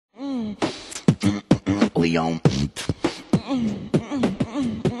Leon.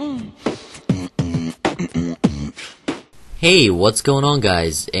 Hey, what's going on,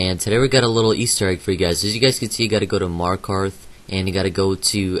 guys? And today we got a little Easter egg for you guys. As you guys can see, you gotta go to Markarth and you gotta go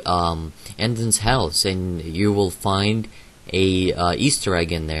to Endon's house, and you will find a Easter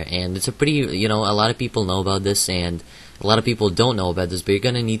egg in there. And it's a pretty, a lot of people know about this, and a lot of people don't know about this. But you're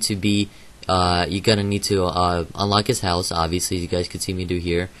gonna need to unlock his house, obviously, as you guys can see me do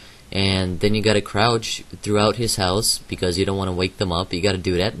here. And then you gotta crouch throughout his house because you don't want to wake them up. You gotta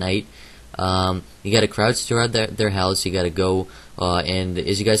do it at night. You gotta crouch throughout their house. You gotta go, and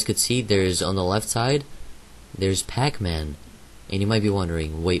as you guys could see, there's on the left side, there's Pacman. And you might be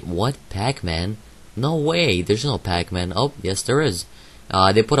wondering, wait, what? Pacman? No way, there's no Pacman. Oh, yes there is.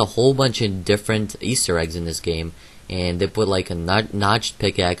 They put a whole bunch of different Easter eggs in this game, and they put like a notched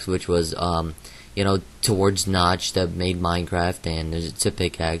pickaxe, which was, towards Notch that made Minecraft, and it's a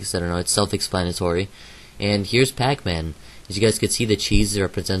pickaxe. I don't know, it's self-explanatory. And here's Pacman. As you guys can see, the cheese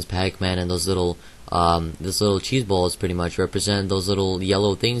represents Pacman, and those little cheese balls pretty much represent those little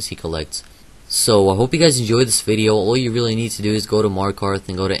yellow things he collects. So I hope you guys enjoyed this video. All you really need to do is go to Markarth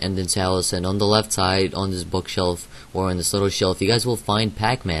and go to Endon's house, and on the left side, on this bookshelf or on this little shelf, you guys will find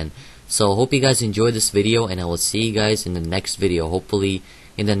Pacman. So I hope you guys enjoyed this video, and I will see you guys in the next video, hopefully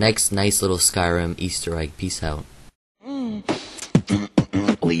in the next nice little Skyrim Easter egg. Peace out.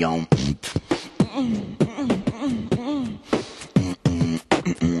 Leon.